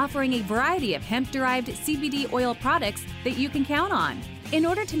 offering a variety of hemp-derived CBD oil products that you can count on. In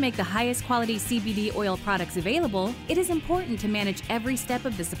order to make the highest quality CBD oil products available, it is important to manage every step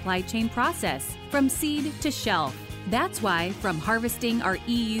of the supply chain process, from seed to shelf. That's why, from harvesting our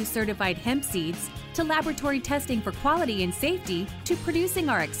EU-certified hemp seeds, to laboratory testing for quality and safety, to producing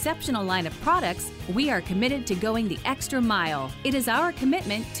our exceptional line of products, we are committed to going the extra mile. It is our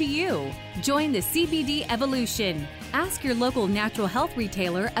commitment to you. Join the CBD evolution. Ask your local natural health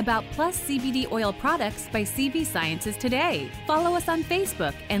retailer about Plus CBD oil products by CV Sciences today. Follow us on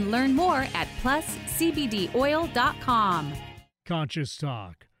Facebook and learn more at pluscbdoil.com. Conscious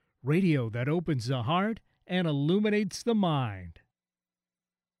Talk, radio that opens the heart and illuminates the mind.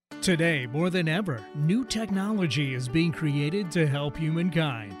 Today, more than ever, new technology is being created to help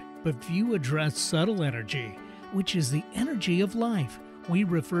humankind. But few address subtle energy, which is the energy of life we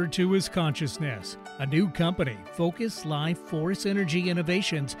refer to as consciousness. A new company, Focus Life Force Energy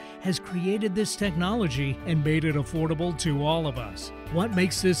Innovations, has created this technology and made it affordable to all of us. What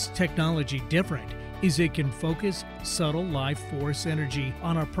makes this technology different is it can focus subtle life force energy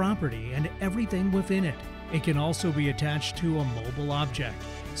on our property and everything within it. It can also be attached to a mobile object,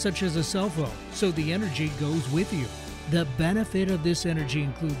 such as a cell phone, so the energy goes with you. The benefit of this energy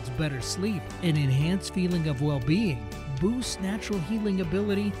includes better sleep, an enhanced feeling of well-being, boosts natural healing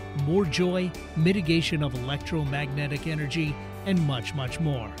ability, more joy, mitigation of electromagnetic energy, and much, much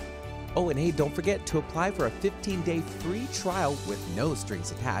more. Oh, and hey, don't forget to apply for a 15-day free trial with no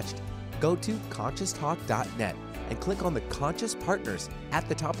strings attached. Go to ConsciousTalk.net and click on the Conscious Partners at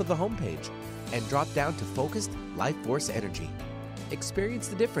the top of the homepage and drop down to Focused Life Force Energy. Experience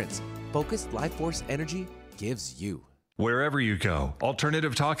the difference Focused Life Force Energy gives you. Wherever you go,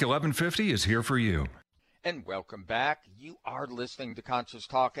 Alternative Talk 1150 is here for you. And welcome back. You are listening to Conscious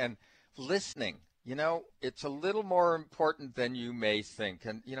Talk, and listening, you know, it's a little more important than you may think.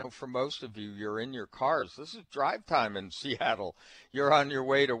 And, you know, for most of you, you're in your cars. This is drive time in Seattle. You're on your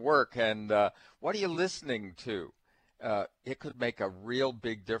way to work, and what are you listening to? It could make a real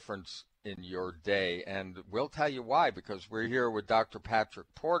big difference in your day, and we'll tell you why, because we're here with Dr. Patrick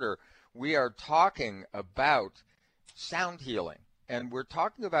Porter. We are talking about sound healing, and we're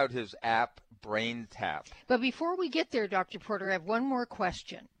talking about his app, BrainTap. But before we get there, Dr. Porter, I have one more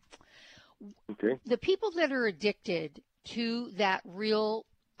question. Okay. The people that are addicted to that real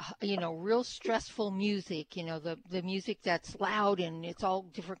stressful music, the music that's loud and it's all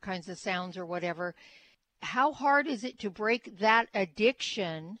different kinds of sounds or whatever, how hard is it to break that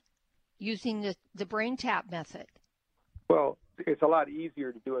addiction using the BrainTap method? Well, it's a lot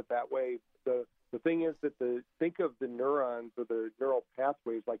easier to do it that way. The thing is that think of the neurons or the neural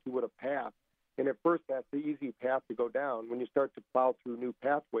pathways like you would a path. And at first, that's the easy path to go down. When you start to plow through new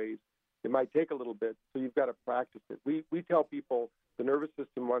pathways, it might take a little bit, so you've got to practice it. We tell people the nervous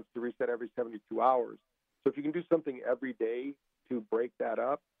system wants to reset every 72 hours. So if you can do something every day to break that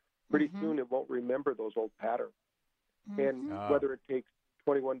up, pretty soon it won't remember those old patterns. And whether it takes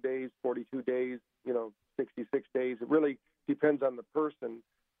 21 days, 42 days, 66 days, it really depends on the person.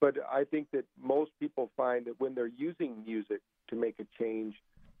 But I think that most people find that when they're using music to make a change,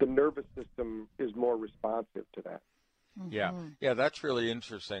 the nervous system is more responsive to that. Yeah, that's really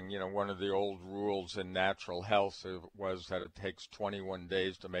interesting. One of the old rules in natural health was that it takes 21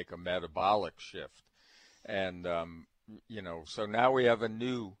 days to make a metabolic shift. And, so now we have a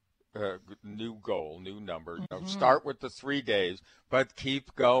new goal, new number. Start with the 3 days, but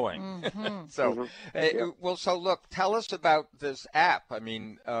keep going. So look, tell us about this app. I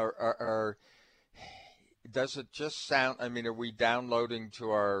mean, does it just sound? I mean, are we downloading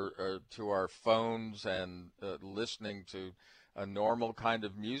to our phones and listening to a normal kind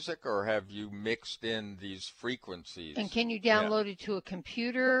of music, or have you mixed in these frequencies? And can you download it to a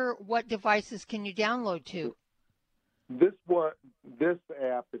computer? What devices can you download to? This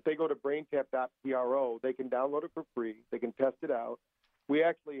app, if they go to braintap.pro, they can download it for free. They can test it out. We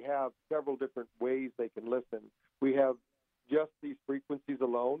actually have several different ways they can listen. We have just these frequencies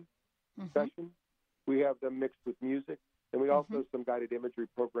alone sessions. We have them mixed with music, and we also have some guided imagery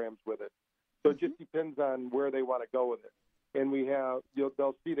programs with it. So it just depends on where they want to go with it. And we have,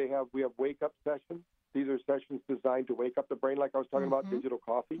 they'll see we have wake-up sessions. These are sessions designed to wake up the brain, like I was talking about, digital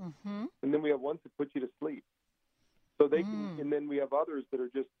coffee. And then we have ones that put you to sleep. So they can, and then we have others that are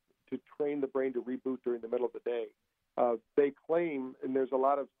just to train the brain to reboot during the middle of the day. They claim, and there's a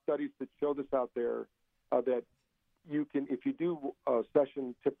lot of studies that show this out there, that you can, if you do a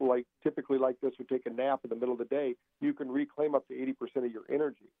session typically like this, or take a nap in the middle of the day, you can reclaim up to 80% of your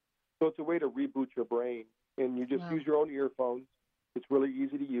energy. So it's a way to reboot your brain, and you just use your own earphones. It's really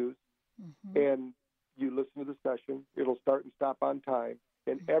easy to use, and you listen to the session. It'll start and stop on time,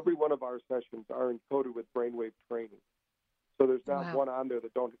 and every one of our sessions are encoded with brainwave training. So there's not one on there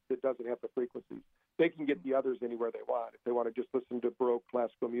that doesn't have the frequencies. They can get the others anywhere they want if they want to just listen to Baroque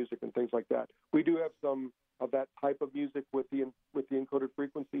classical music and things like that. We do have some of that type of music with the encoded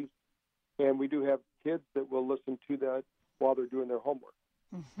frequencies, and we do have kids that will listen to that while they're doing their homework.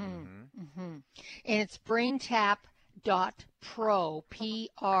 And it's BrainTap.pro,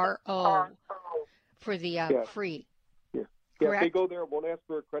 P-R-O, for the free. Yeah, if they go there, it won't ask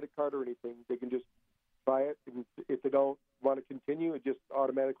for a credit card or anything. They can just buy it, and if they don't want to continue, it just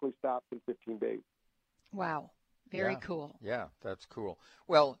automatically stops in 15 days. Wow. Very cool. Yeah, that's cool.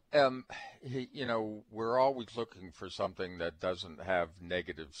 Well, we're always looking for something that doesn't have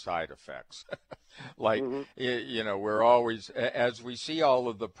negative side effects. Like, we're always, as we see all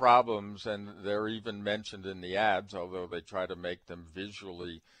of the problems, and they're even mentioned in the ads, although they try to make them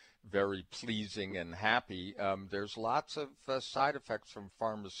visually very pleasing and happy, there's lots of side effects from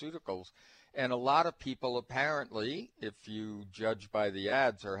pharmaceuticals. And a lot of people, apparently, if you judge by the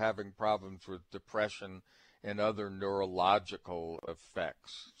ads, are having problems with depression and other neurological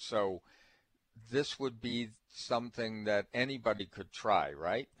effects. So this would be something that anybody could try,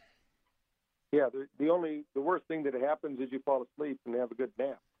 right? Yeah, the worst thing that happens is you fall asleep and have a good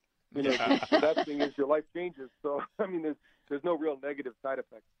nap. The best thing is your life changes. So, I mean, there's no real negative side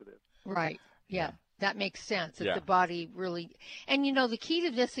effects to this. Right. Yeah. That makes sense. That the body really, and the key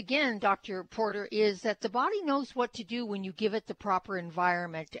to this again, Dr. Porter, is that the body knows what to do when you give it the proper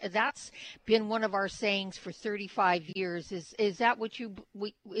environment. That's been one of our sayings for 35 years. Is that what you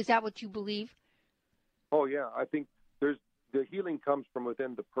believe? Oh yeah, I think the healing comes from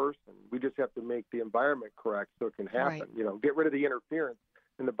within the person. We just have to make the environment correct so it can happen. Right. Get rid of the interference,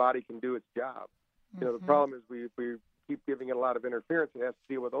 and the body can do its job. The problem is we keep giving it a lot of interference. It has to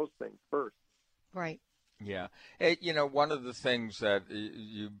deal with those things first. Right. Yeah. Hey, one of the things that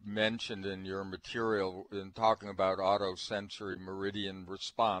you mentioned in your material in talking about autosensory meridian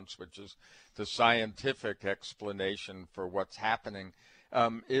response, which is the scientific explanation for what's happening,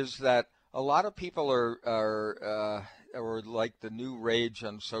 is that a lot of people are like the new rage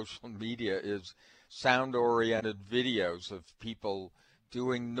on social media is sound-oriented videos of people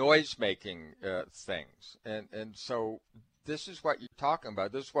doing noise-making things. And so this is what you're talking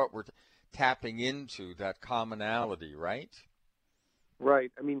about. This is what we're tapping into, that commonality, right?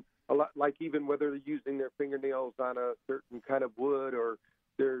 Right. I mean, a lot, like even whether they're using their fingernails on a certain kind of wood, or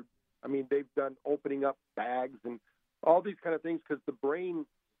they've done opening up bags and all these kind of things, because the brain,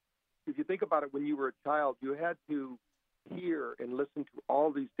 if you think about it, when you were a child, you had to hear and listen to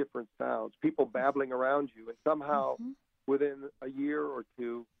all these different sounds, people babbling around you, and somehow within a year or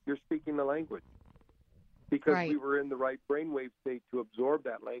two, you're speaking the language. Because we were in the right brainwave state to absorb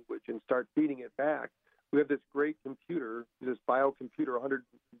that language and start feeding it back. We have this great computer, this biocomputer, 100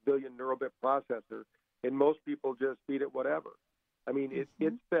 billion neurobit processor, and most people just feed it whatever. I mean,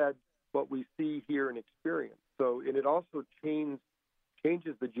 it's fed what we see, hear, and experience. So, and it also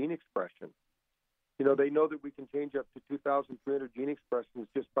changes the gene expression. They know that we can change up to 2,300 gene expressions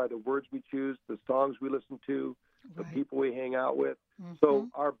just by the words we choose, the songs we listen to, the people we hang out with. So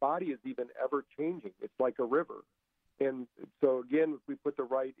our body is even ever changing. It's like a river. And so again, if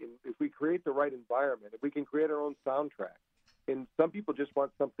we create the right environment, if we can create our own soundtrack, and some people just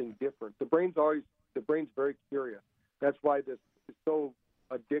want something different. The brain's very curious. That's why this is so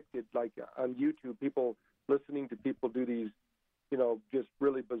addicted. Like on YouTube, people listening to people do these, just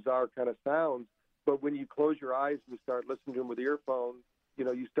really bizarre kind of sounds. But when you close your eyes and you start listening to them with earphones,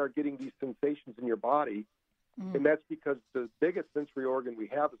 you start getting these sensations in your body. And that's because the biggest sensory organ we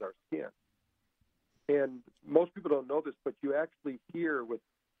have is our skin. And most people don't know this, but you actually hear with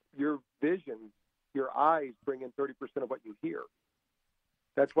your vision, your eyes bring in 30% of what you hear.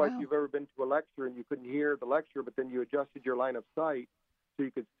 That's why if you've ever been to a lecture and you couldn't hear the lecture, but then you adjusted your line of sight so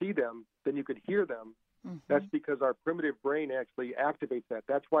you could see them, then you could hear them. That's because our primitive brain actually activates that.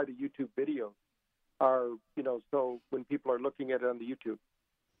 That's why the YouTube videos are, so when people are looking at it on the YouTube.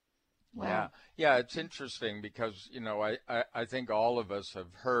 Wow. Yeah, it's interesting because, I think all of us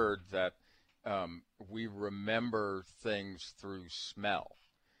have heard that we remember things through smell.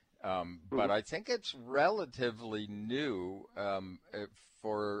 But I think it's relatively new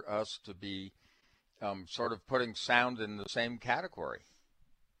for us to be sort of putting sound in the same category.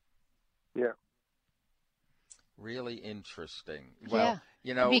 Yeah. Really interesting. Well,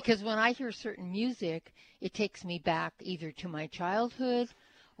 yeah. Because when I hear certain music, it takes me back either to my childhood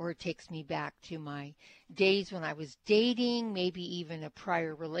or it takes me back to my days when I was dating, maybe even a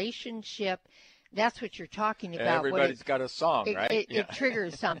prior relationship. That's what you're talking about. Everybody's got a song, right? It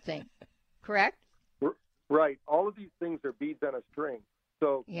triggers something, correct? Right. All of these things are beads on a string.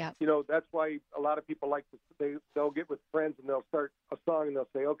 So, that's why a lot of people like they'll get with friends and they'll start a song and they'll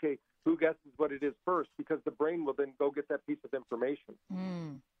say, okay, who guesses what it is first? Because the brain will then go get that piece of information.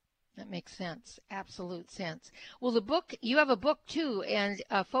 That makes sense. Absolute sense. Well, the book, you have a book too. And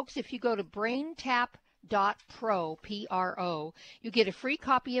folks, if you go to braintap.pro, P-R-O, you get a free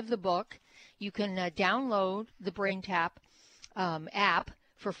copy of the book. You can download the BrainTap app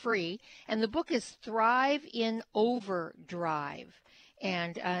for free. And the book is Thrive in Overdrive.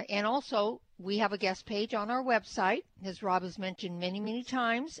 And also, we have a guest page on our website, as Rob has mentioned many, many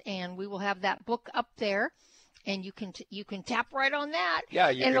times, and we will have that book up there. And you can tap right on that. Yeah,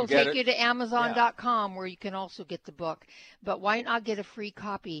 and it'll take you to Amazon.com where you can also get the book. But why not get a free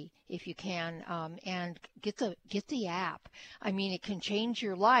copy if you can, and get the app. I mean, it can change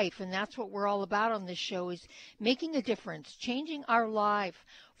your life, and that's what we're all about on this show, is making a difference, changing our life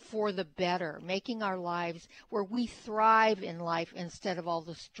for the better, making our lives where we thrive in life instead of all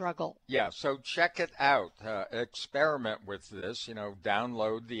the struggle. Yeah, so check it out. Experiment with this.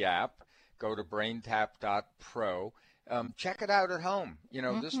 Download the app. Go to braintap.pro. Check it out at home.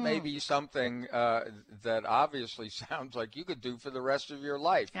 This may be something that obviously sounds like you could do for the rest of your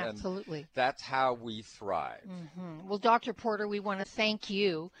life. Absolutely. And that's how we thrive. Well, Dr. Porter, we want to thank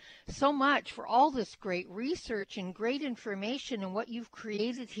you so much for all this great research and great information and what you've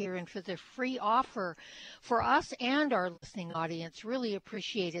created here, and for the free offer for us and our listening audience. Really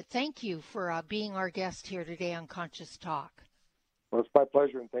appreciate it. Thank you for being our guest here today on Conscious Talk. Well, it's my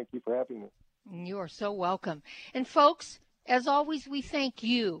pleasure, and thank you for having me. You are so welcome. And folks, as always, we thank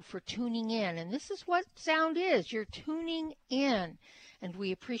you for tuning in. And this is what sound is. You're tuning in. And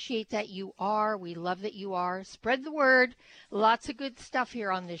we appreciate that you are. We love that you are. Spread the word. Lots of good stuff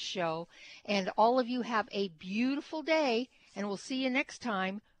here on this show. And all of you have a beautiful day. And we'll see you next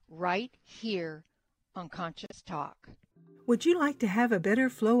time right here on Conscious Talk. Would you like to have a better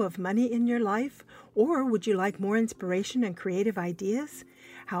flow of money in your life? Or would you like more inspiration and creative ideas?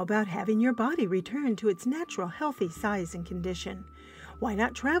 How about having your body return to its natural healthy size and condition? Why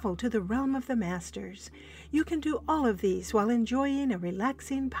not travel to the realm of the masters? You can do all of these while enjoying a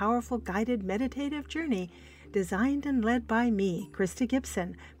relaxing, powerful, guided meditative journey designed and led by me, Krista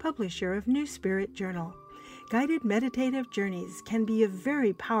Gibson, publisher of New Spirit Journal. Guided meditative journeys can be a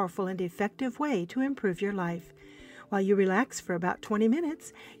very powerful and effective way to improve your life. While you relax for about 20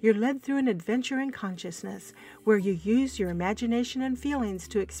 minutes, you're led through an adventure in consciousness where you use your imagination and feelings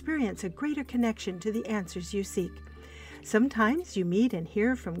to experience a greater connection to the answers you seek. Sometimes you meet and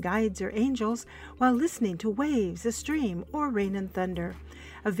hear from guides or angels while listening to waves, a stream, or rain and thunder.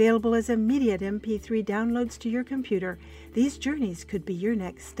 Available as immediate MP3 downloads to your computer, these journeys could be your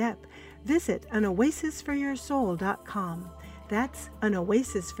next step. Visit anoasisforyoursoul.com. That's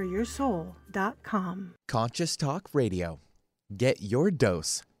anoasisforyoursoul.com. Conscious Talk Radio. Get your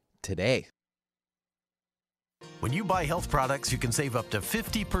dose today. When you buy health products, you can save up to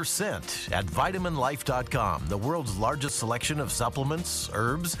 50% at VitaminLife.com, the world's largest selection of supplements,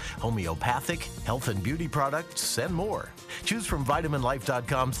 herbs, homeopathic, health and beauty products, and more. Choose from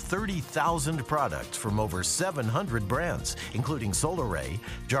VitaminLife.com's 30,000 products from over 700 brands, including Solaray,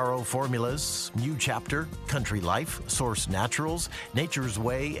 Jarrow Formulas, New Chapter, Country Life, Source Naturals, Nature's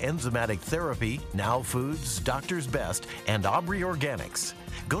Way, Enzymatic Therapy, Now Foods, Doctor's Best, and Aubrey Organics.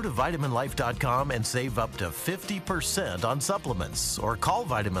 Go to VitaminLife.com and save up to 50% on supplements, or call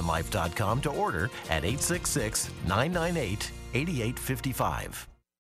VitaminLife.com to order at 866-998-8855.